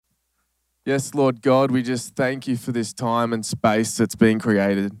Yes, Lord God, we just thank you for this time and space that's been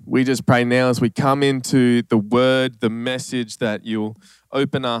created. We just pray now as we come into the word, the message, that you'll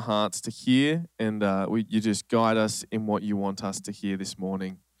open our hearts to hear and you just guide us in what you want us to hear this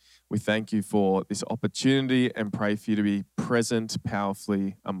morning. We thank you for this opportunity and pray for you to be present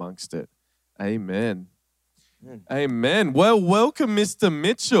powerfully amongst it. Amen. Amen. Well, welcome, Mr.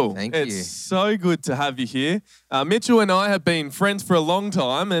 Mitchell. Thank it's you. so good to have you here. Mitchell and I have been friends for a long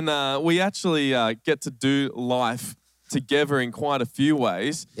time, and we actually get to do life together in quite a few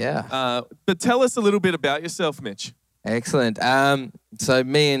ways. Yeah. But tell us a little bit about yourself, Mitch. Excellent. So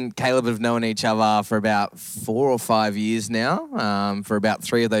me and Caleb have known each other for about 4 or 5 years now. For about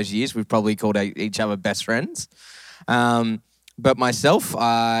 3 of those years, we've probably called each other best friends. But myself,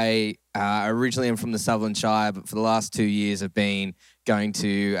 I originally am from the Sutherland Shire, but for the last 2 years I've been going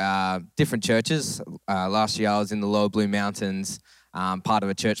to different churches. Last year I was in the Lower Blue Mountains, part of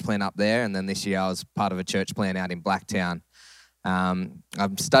a church plant up there, and then this year I was part of a church plant out in Blacktown.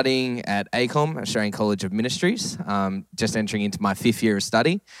 I'm studying at ACOM, Australian College of Ministries, just entering into my 5th year of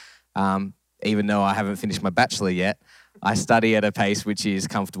study. Even though I haven't finished my bachelor yet, I study at a pace which is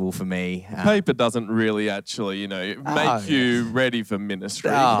comfortable for me. Paper doesn't really actually, make you ready for ministry.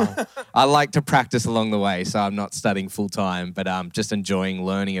 I like to practice along the way, so I'm not studying full time, but I'm just enjoying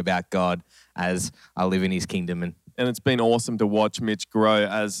learning about God as I live in his kingdom. And it's been awesome to watch Mitch grow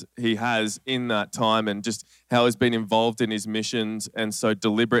as he has in that time, and just how he's been involved in his missions and so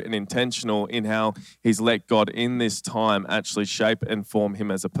deliberate and intentional in how he's let God in this time actually shape and form him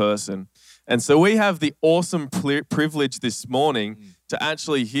as a person. And so we have the awesome privilege this morning to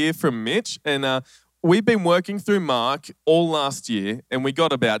actually hear from Mitch. And we've been working through Mark all last year, and we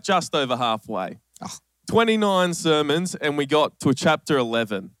got about just over halfway. 29 sermons, and we got to chapter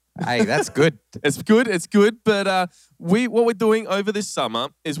 11. Hey, that's good. It's good. But what we're doing over this summer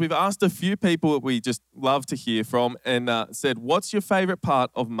is we've asked a few people that we just love to hear from, and said, what's your favorite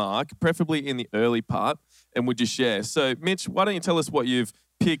part of Mark, preferably in the early part, and would you share? So Mitch, why don't you tell us what you've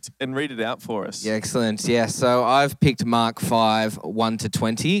picked and read it out for us? Yeah, excellent. Yeah, so I've picked Mark 5, 1 to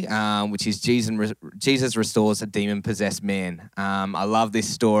 20, which is Jesus restores a demon-possessed man. I love this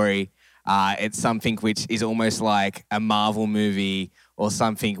story. It's something which is almost like a Marvel movie or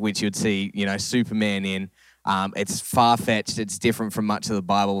something which you'd see, Superman in. It's far-fetched. It's different from much of the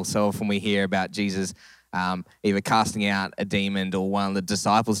Bible. So often we hear about Jesus either casting out a demon or one of the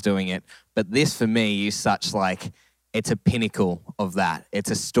disciples doing it. But this, for me, is such it's a pinnacle of that. It's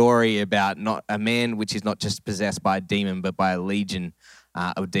a story about not a man which is not just possessed by a demon, but by a legion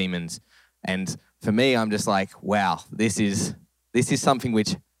of demons. And for me, I'm just like, wow, this is something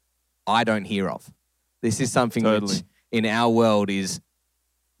which I don't hear of. This is something which in our world is,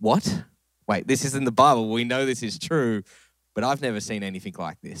 what? Wait, this is in the Bible. We know this is true, but I've never seen anything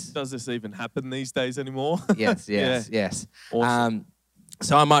like this. Does this even happen these days anymore? Yes. Awesome.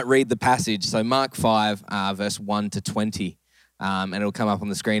 So I might read the passage. So Mark 5, verse 1 to 20, and it'll come up on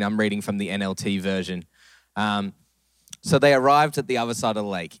the screen. I'm reading from the NLT version. So they arrived at the other side of the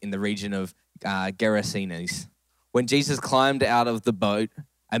lake in the region of Gerasenes. When Jesus climbed out of the boat,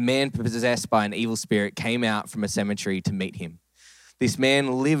 a man possessed by an evil spirit came out from a cemetery to meet him. This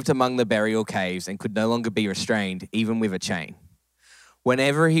man lived among the burial caves and could no longer be restrained, even with a chain.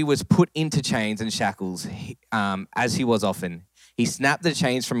 Whenever he was put into chains and shackles, as he was often, he snapped the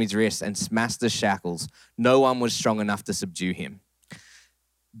chains from his wrists and smashed the shackles. No one was strong enough to subdue him.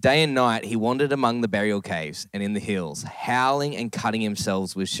 Day and night he wandered among the burial caves and in the hills, howling and cutting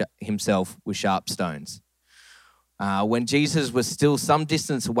himself with sharp stones. When Jesus was still some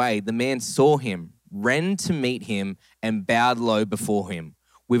distance away, the man saw him, ran to meet him, and bowed low before him.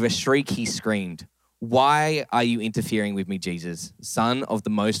 With a shriek he screamed, "Why are you interfering with me, Jesus, Son of the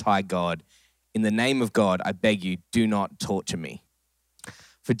Most High God? In the name of God, I beg you, do not torture me."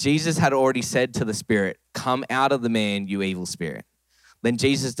 For Jesus had already said to the spirit, "Come out of the man, you evil spirit." Then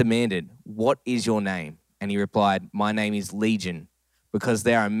Jesus demanded, "What is your name?" And he replied, "My name is Legion, because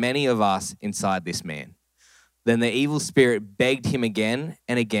there are many of us inside this man." Then the evil spirit begged him again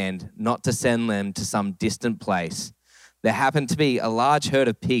and again not to send them to some distant place. There happened to be a large herd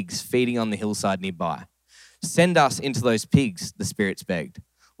of pigs feeding on the hillside nearby. "Send us into those pigs," the spirits begged.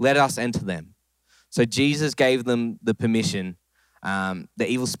 "Let us enter them." So Jesus gave them the permission. The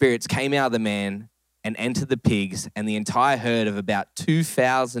evil spirits came out of the man and entered the pigs, and the entire herd of about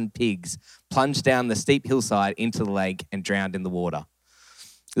 2,000 pigs plunged down the steep hillside into the lake and drowned in the water.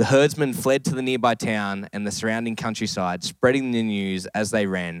 The herdsmen fled to the nearby town and the surrounding countryside, spreading the news as they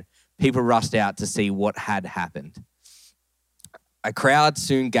ran. People rushed out to see what had happened. A crowd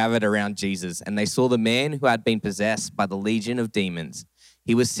soon gathered around Jesus, and they saw the man who had been possessed by the legion of demons.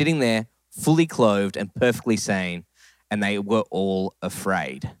 He was sitting there, fully clothed and perfectly sane, and they were all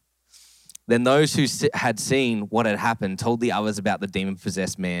afraid. Then those who had seen what had happened told the others about the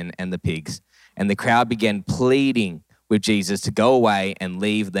demon-possessed man and the pigs, and the crowd began pleading with Jesus to go away and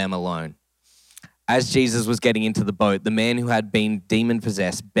leave them alone. As Jesus was getting into the boat, the man who had been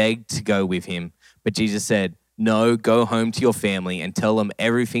demon-possessed begged to go with him, but Jesus said, "No, go home to your family and tell them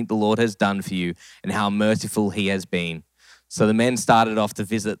everything the Lord has done for you and how merciful he has been." So the men started off to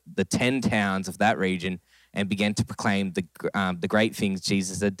visit the 10 towns of that region and began to proclaim the great things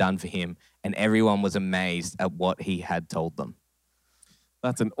Jesus had done for him, and everyone was amazed at what he had told them.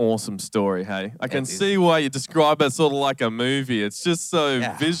 That's an awesome story, hey? I can see why you describe it sort of like a movie. It's just so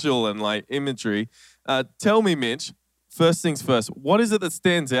visual and like imagery. Tell me, Mitch, first things first, what is it that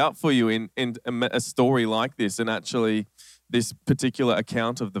stands out for you in a story like this and actually this particular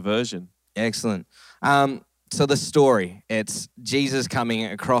account of the version? Excellent. So the story, it's Jesus coming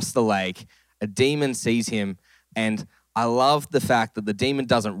across the lake. A demon sees him, and I love the fact that the demon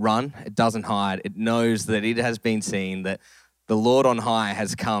doesn't run, it doesn't hide. It knows that it has been seen, that the Lord on high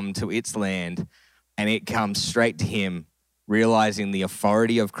has come to its land, and it comes straight to him, realizing the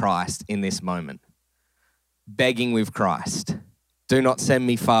authority of Christ in this moment. Begging with Christ. Do not send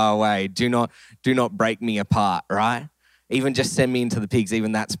me far away. Do not break me apart, right? Even just send me into the pigs.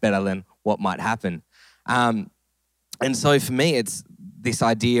 Even that's better than what might happen. And so for me, it's this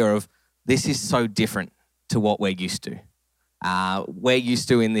idea of this is so different to what we're used to. We're used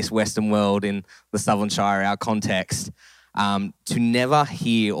to in this Western world, in the Southern Shire, our context, to never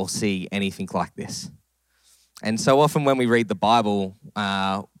hear or see anything like this. And so often when we read the Bible,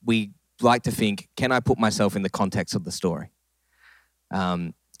 we like to think, can I put myself in the context of the story?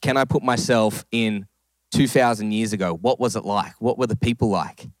 Can I put myself in 2,000 years ago? What was it like? What were the people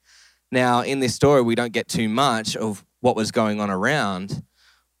like? Now, in this story, we don't get too much of what was going on around,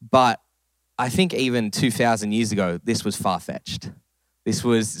 but I think even 2,000 years ago, this was far-fetched. This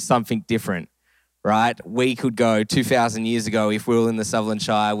was something different, right? We could go 2,000 years ago, if we were in the Sutherland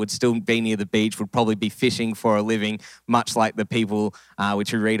Shire, would still be near the beach, would probably be fishing for a living, much like the people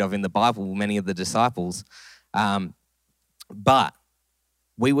which we read of in the Bible, many of the disciples. But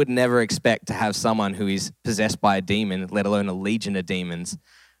we would never expect to have someone who is possessed by a demon, let alone a legion of demons.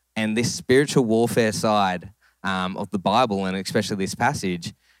 And this spiritual warfare side of the Bible, and especially this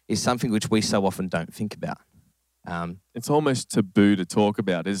passage, is something which we so often don't think about. It's almost taboo to talk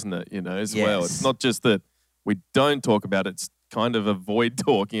about, isn't it? As well. It's not just that we don't talk about it, it's kind of avoid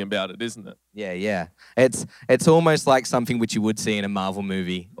talking about it, isn't it? Yeah. It's almost like something which you would see in a Marvel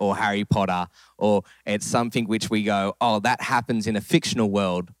movie or Harry Potter, or it's something which we go, oh, that happens in a fictional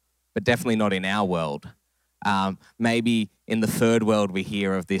world, but definitely not in our world. Maybe in the third world we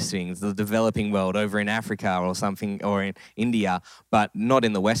hear of these things, the developing world over in Africa or something, or in India, but not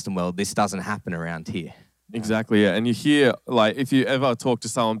in the Western world. This doesn't happen around here. Exactly, yeah. And you hear, like, if you ever talk to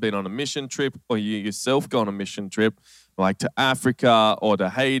someone been on a mission trip, or you yourself go on a mission trip, like to Africa or to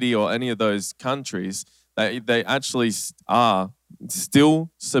Haiti or any of those countries, they actually are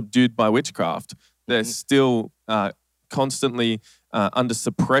still subdued by witchcraft. They're still constantly under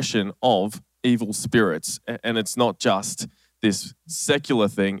suppression of evil spirits. And it's not just this secular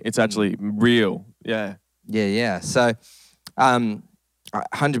thing, it's actually real. Yeah. So,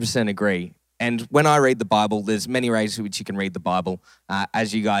 100% agree. And when I read the Bible, there's many ways in which you can read the Bible.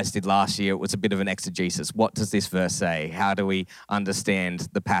 As you guys did last year, it was a bit of an exegesis. What does this verse say? How do we understand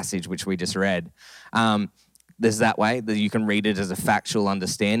the passage which we just read? There's that way that you can read it as a factual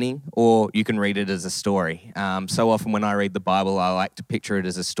understanding, or you can read it as a story. So often when I read the Bible, I like to picture it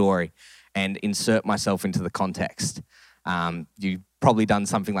as a story and insert myself into the context. You've probably done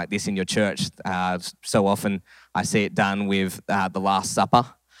something like this in your church. So often I see it done with the Last Supper.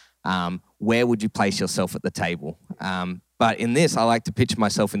 Where would you place yourself at the table? But in this, I like to picture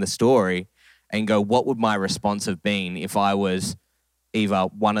myself in the story and go, what would my response have been if I was either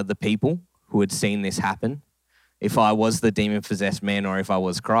one of the people who had seen this happen, if I was the demon-possessed man, or if I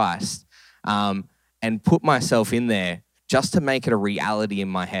was Christ, and put myself in there just to make it a reality in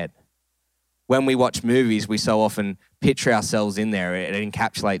my head. When we watch movies, we so often picture ourselves in there. It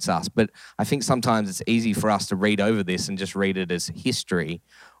encapsulates us. But I think sometimes it's easy for us to read over this and just read it as history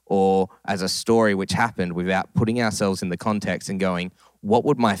or as a story which happened without putting ourselves in the context and going, what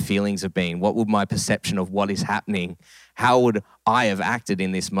would my feelings have been? What would my perception of what is happening? How would I have acted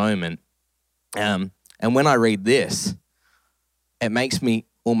in this moment? And when I read this, it makes me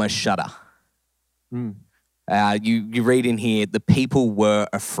almost shudder. You read in here, the people were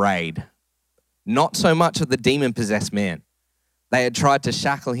afraid. Not so much of the demon-possessed man. They had tried to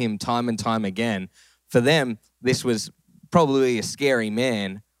shackle him time and time again. For them, this was probably a scary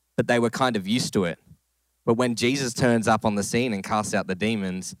man, but they were kind of used to it. But when Jesus turns up on the scene and casts out the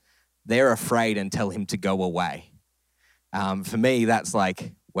demons, they're afraid and tell him to go away. For me, that's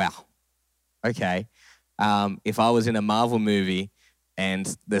like, wow, okay. If I was in a Marvel movie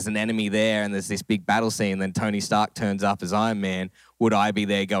and there's an enemy there and there's this big battle scene, then Tony Stark turns up as Iron Man, would I be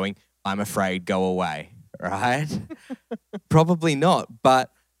there going, I'm afraid, go away, right? Probably not,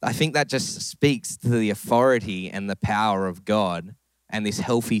 but I think that just speaks to the authority and the power of God and this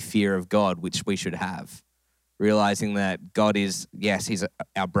healthy fear of God, which we should have. Realizing that God is, yes, he's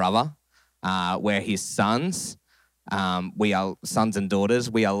our brother. We're his sons. We are sons and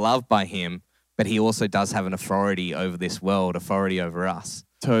daughters. We are loved by him, but he also does have an authority over this world, authority over us.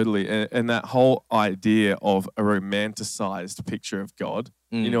 Totally. And that whole idea of a romanticized picture of God,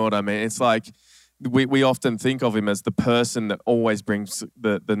 you know what I mean? It's like we often think of him as the person that always brings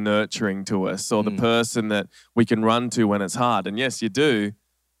the nurturing to us, or the person that we can run to when it's hard. And yes, you do,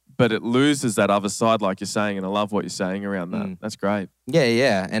 but it loses that other side, like you're saying, and I love what you're saying around that. That's great.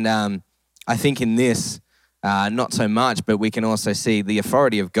 Yeah. And I think in this, not so much, but we can also see the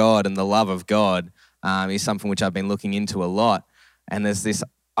authority of God and the love of God is something which I've been looking into a lot. And there's this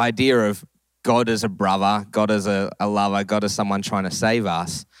idea of God as a brother, God as a lover, God as someone trying to save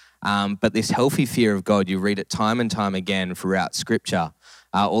us. But this healthy fear of God, you read it time and time again throughout Scripture,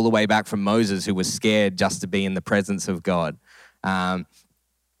 all the way back from Moses, who was scared just to be in the presence of God.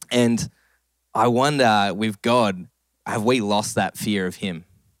 And I wonder, with God, have we lost that fear of him?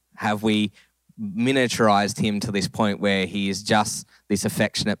 Have we miniaturized him to this point where he is just this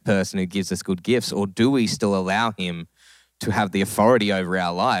affectionate person who gives us good gifts? Or do we still allow him to have the authority over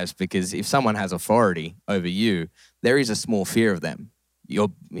our lives? Because if someone has authority over you, there is a small fear of them. Your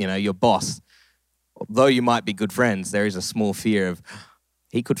boss, though you might be good friends, there is a small fear of,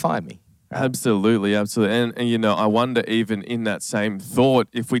 he could fire me. Absolutely. And I wonder, even in that same thought,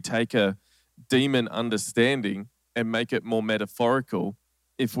 if we take a demon understanding and make it more metaphorical,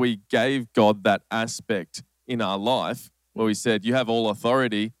 if we gave God that aspect in our life where we said, you have all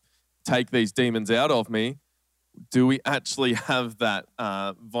authority, take these demons out of me, do we actually have that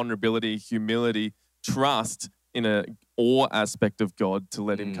vulnerability, humility, trust in a awe aspect of God to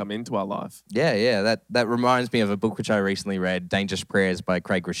let him come into our life? Yeah. That reminds me of a book which I recently read, Dangerous Prayers by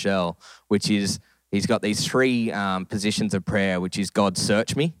Craig Rochelle, which is, he's got these three positions of prayer, which is God,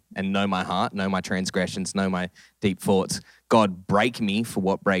 search me and know my heart, know my transgressions, know my deep thoughts. God, break me for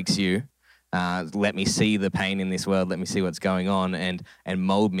what breaks you. Let me see the pain in this world. Let me see what's going on and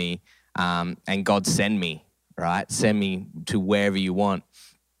mold me. And God, send me, right? Send me to wherever you want.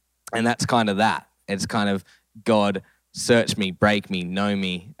 And that's kind of that. It's kind of, God, search me, break me, know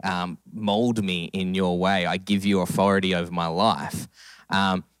me, mold me in your way. I give you authority over my life.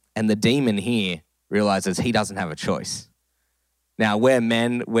 And the demon here realizes he doesn't have a choice. Now, we're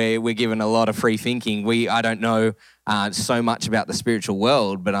men, we're given a lot of free thinking. I don't know so much about the spiritual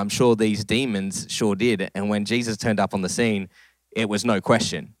world, but I'm sure these demons sure did. And when Jesus turned up on the scene, it was no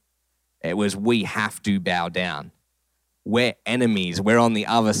question. It was, we have to bow down. We're enemies. We're on the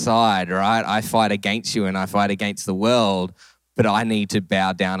other side, right? I fight against you and I fight against the world, but I need to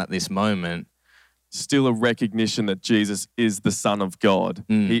bow down at this moment. Still a recognition that Jesus is the Son of God.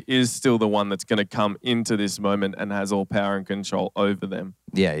 He is still the one that's going to come into this moment and has all power and control over them.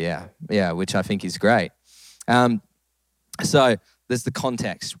 Yeah, which I think is great. So there's the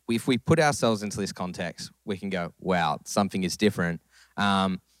context. If we put ourselves into this context, we can go, wow, something is different.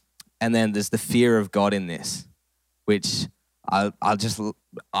 And then there's the fear of God in this, which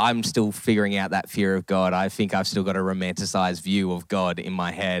I'm still figuring out that fear of God. I think I've still got a romanticized view of God in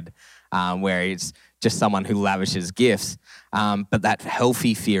my head, where it's just someone who lavishes gifts. But that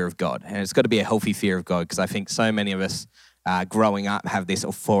healthy fear of God, and it's got to be a healthy fear of God, because I think so many of us growing up have this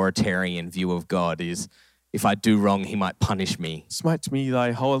authoritarian view of God, is if I do wrong, he might punish me. Smite me,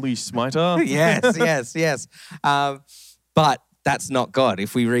 thy holy smiter. Yes. But that's not God.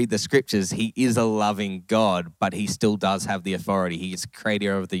 If we read the scriptures, he is a loving God, but he still does have the authority. He is the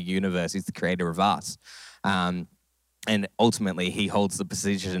creator of the universe. He's the creator of us. And ultimately, he holds the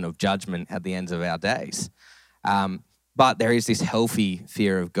position of judgment at the ends of our days. But there is this healthy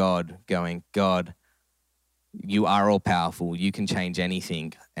fear of God going, God, you are all powerful. You can change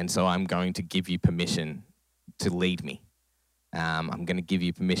anything. And so I'm going to give you permission to lead me. I'm going to give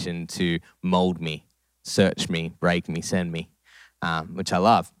you permission to mold me, search me, break me, send me. Which I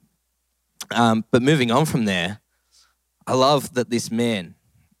love. But moving on from there, I love that this man,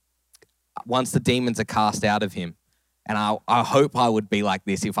 once the demons are cast out of him, and I hope I would be like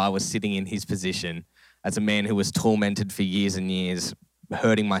this if I was sitting in his position as a man who was tormented for years and years,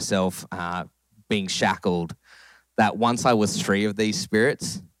 hurting myself, being shackled, that once I was free of these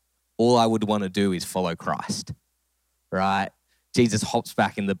spirits, all I would want to do is follow Christ, right? Jesus hops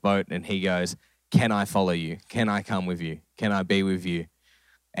back in the boat and he goes, can I follow you? Can I come with you? Can I be with you?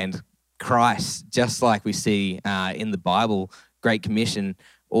 And Christ, just like we see in the Bible, Great Commission,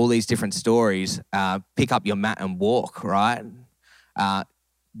 all these different stories, pick up your mat and walk, right?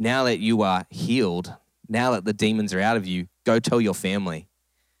 Now that you are healed, now that the demons are out of you, go tell your family.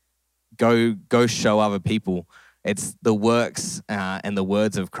 Go show other people. It's the works and the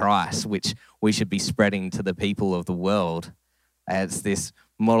words of Christ which we should be spreading to the people of the world. It's this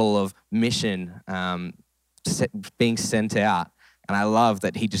model of mission being sent out. And I love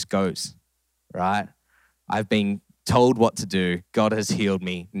that he just goes, right? I've been told what to do. God has healed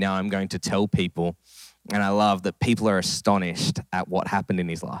me. Now I'm going to tell people. And I love that people are astonished at what happened in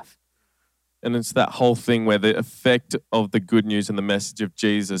his life. And it's that whole thing where the effect of the good news and the message of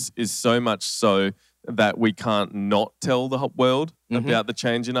Jesus is so much so that we can't not tell the world about the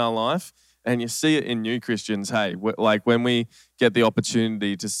change in our life. And you see it in new Christians. Hey, like when we get the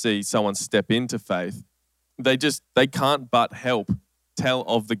opportunity to see someone step into faith, they can't but help tell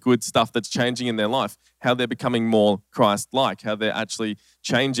of the good stuff that's changing in their life, how they're becoming more Christ-like, how they're actually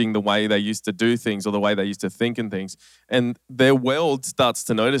changing the way they used to do things or the way they used to think and things. And their world starts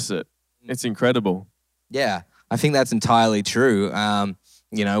to notice it. It's incredible. Yeah, I think that's entirely true.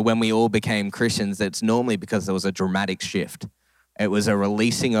 When we all became Christians, it's normally because there was a dramatic shift. It was a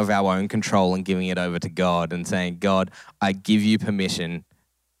releasing of our own control and giving it over to God and saying, God, I give you permission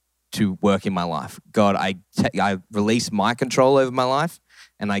to work in my life. God, I release my control over my life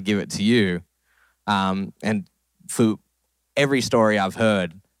and I give it to you. And for every story I've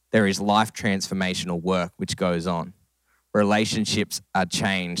heard, there is life transformational work which goes on. Relationships are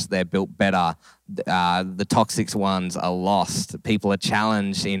changed. They're built better. The toxic ones are lost. People are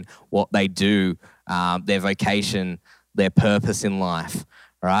challenged in what they do, their vocation, their purpose in life,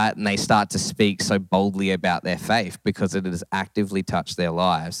 right? And they start to speak so boldly about their faith because it has actively touched their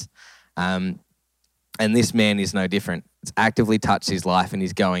lives. And this man is no different. It's actively touched his life and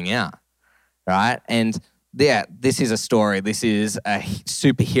he's going out, right? And yeah, this is a story. This is a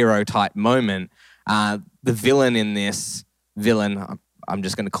superhero type moment. The villain in this, I'm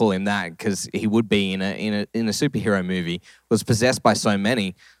just going to call him that because he would be in a superhero movie, was possessed by so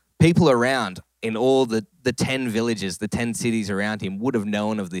many. People around in all the 10 villages, the 10 cities around him would have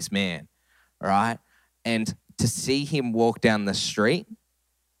known of this man, right? And to see him walk down the street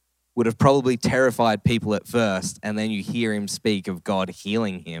would have probably terrified people at first, and then you hear him speak of God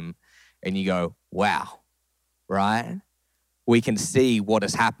healing him, and you go, wow, right? We can see what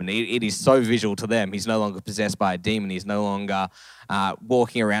has happened. It is so visual to them. He's no longer possessed by a demon. He's no longer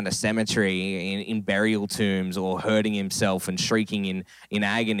walking around a cemetery in burial tombs or hurting himself and shrieking in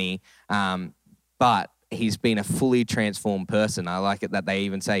agony. But he's been a fully transformed person. I like it that they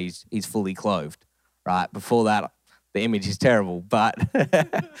even say he's fully clothed, right? Before that, the image is terrible. But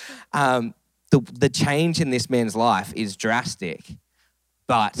the change in this man's life is drastic.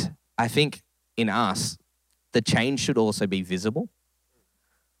 But I think in us, the change should also be visible.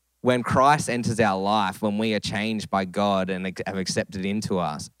 When Christ enters our life, when we are changed by God and have accepted into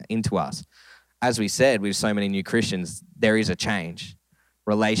us, as we said, with so many new Christians, there is a change.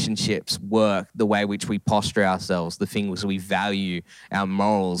 Relationships, work, the way which we posture ourselves, the things we value, our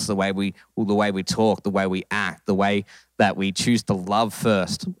morals, the way we talk, the way we act, the way that we choose to love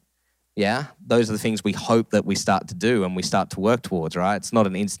first. Yeah, those are the things we hope that we start to do and we start to work towards, right? It's not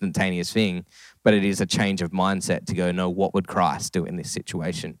an instantaneous thing, but it is a change of mindset to go, no, what would Christ do in this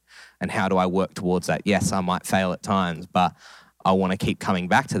situation? And how do I work towards that? Yes, I might fail at times, but I want to keep coming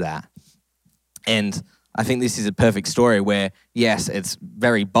back to that. And I think this is a perfect story where, yes, it's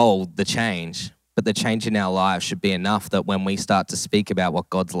very bold, the change, but the change in our lives should be enough that when we start to speak about what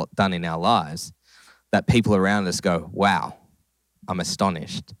God's done in our lives, that people around us go, wow, I'm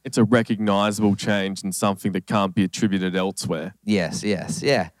astonished. It's a recognizable change and something that can't be attributed elsewhere. Yes, yeah.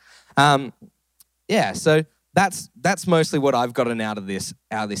 So that's mostly what I've gotten out of this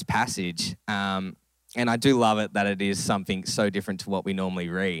passage. And I do love it that it is something so different to what we normally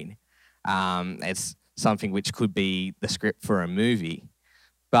read. It's something which could be the script for a movie,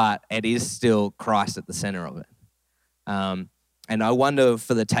 but it is still Christ at the center of it. And I wonder,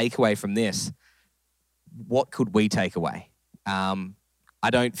 for the takeaway from this, what could we take away? I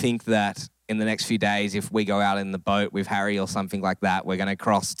don't think that in the next few days, if we go out in the boat with Harry or something like that, we're going to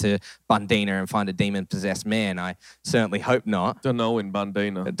cross to Bundina and find a demon-possessed man. I certainly hope not. Don't know in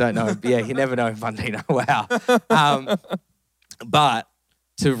Bundina. Don't know. Yeah, you never know in Bundina. Wow. But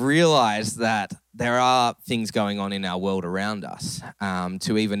to realize that there are things going on in our world around us,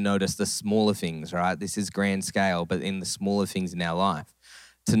 to even notice the smaller things, right? This is grand scale, but in the smaller things in our life,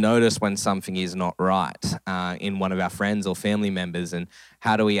 to notice when something is not right in one of our friends or family members, and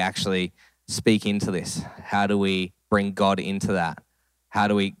how do we actually speak into this? How do we bring God into that? How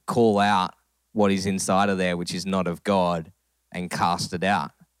do we call out what is inside of there, which is not of God, and cast it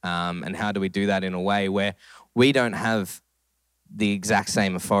out? And how do we do that in a way where we don't have the exact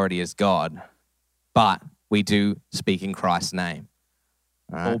same authority as God, but we do speak in Christ's name?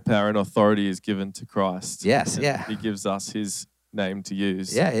 All power and authority is given to Christ. Yes, yeah. He gives us his name to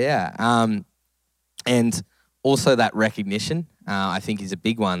use. Yeah. And also that recognition, I think, is a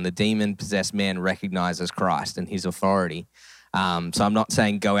big one. The demon-possessed man recognizes Christ and his authority. So I'm not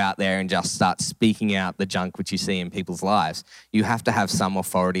saying go out there and just start speaking out the junk which you see in people's lives. You have to have some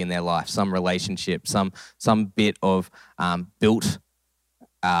authority in their life, some relationship, some bit of built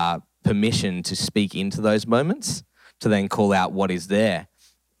permission to speak into those moments, to then call out what is there.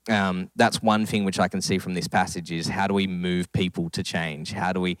 That's one thing which I can see from this passage is, how do we move people to change?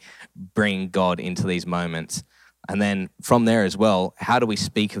 How do we bring God into these moments? And then from there as well, how do we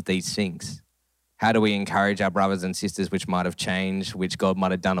speak of these things? How do we encourage our brothers and sisters which might have changed, which God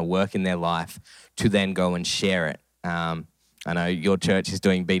might have done a work in their life, to then go and share it? I know your church is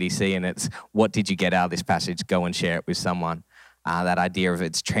doing BDC, and it's, what did you get out of this passage? Go and share it with someone. That idea of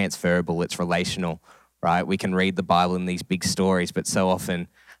it's transferable, it's relational, right? We can read the Bible in these big stories, but so often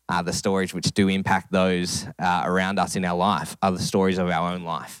the stories which do impact those around us in our life are the stories of our own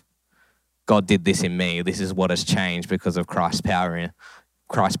life. God did this in me. This is what has changed because of Christ's power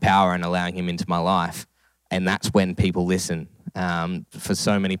and allowing him into my life. And that's when people listen. For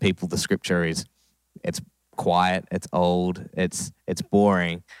so many people, the scripture is, it's quiet, it's old, it's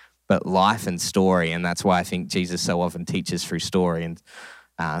boring, but life and story. And that's why I think Jesus so often teaches through story. And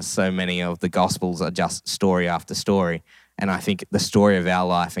so many of the Gospels are just story after story. And I think the story of our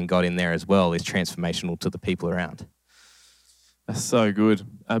life and God in there as well is transformational to the people around. That's so good.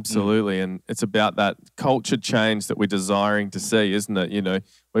 Absolutely. And it's about that culture change that we're desiring to see, isn't it? You know,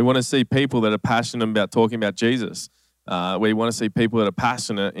 we want to see people that are passionate about talking about Jesus. We want to see people that are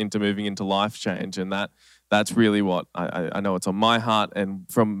passionate into moving into life change. And that's really what I know it's on my heart. And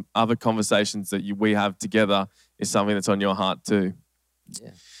from other conversations that we have together is something that's on your heart too.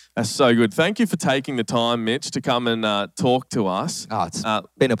 Yeah. That's so good. Thank you for taking the time, Mitch, to come and talk to us. Oh, it's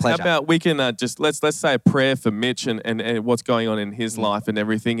been a pleasure. How about we can just let's say a prayer for Mitch and what's going on in his life and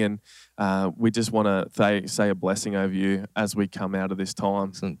everything, and we just want to say a blessing over you as we come out of this time.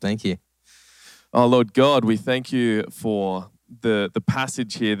 Excellent. Thank you. Oh, Lord God, we thank you for the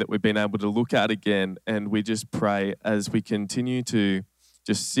passage here that we've been able to look at again, and we just pray as we continue to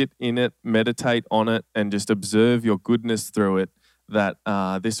just sit in it, meditate on it, and just observe your goodness through it, that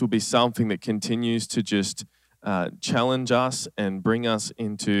this will be something that continues to just challenge us and bring us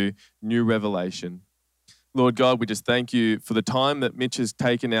into new revelation. Lord God, we just thank you for the time that Mitch has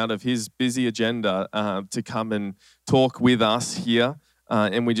taken out of his busy agenda to come and talk with us here.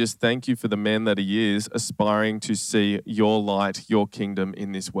 And we just thank you for the man that he is, aspiring to see your light, your kingdom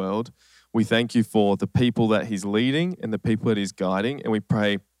in this world. We thank you for the people that he's leading and the people that he's guiding. And we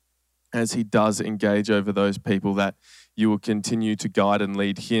pray as he does engage over those people that you will continue to guide and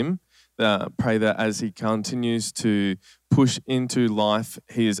lead him. Pray that as he continues to push into life,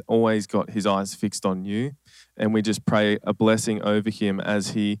 he has always got his eyes fixed on you. And we just pray a blessing over him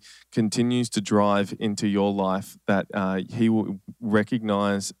as he continues to drive into your life, that he will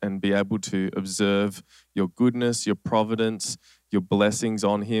recognize and be able to observe your goodness, your providence, your blessings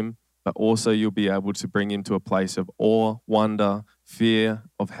on him, but also you'll be able to bring him to a place of awe, wonder, fear,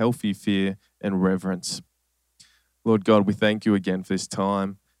 of healthy fear and reverence. Lord God, we thank you again for this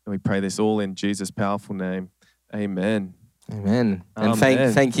time, and we pray this all in Jesus' powerful name. Amen. Amen. And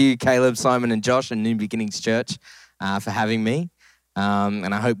thank you, Caleb, Simon, and Josh, and New Beginnings Church for having me.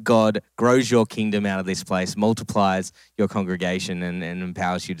 And I hope God grows your kingdom out of this place, multiplies your congregation, and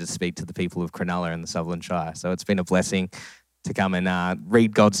empowers you to speak to the people of Cronulla and the Sutherland Shire. So it's been a blessing to come and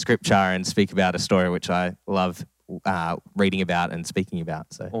read God's scripture and speak about a story which I love reading about and speaking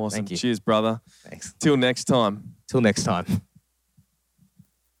about. So awesome. Thank you. Cheers, brother. Thanks. Till next time. Till next time.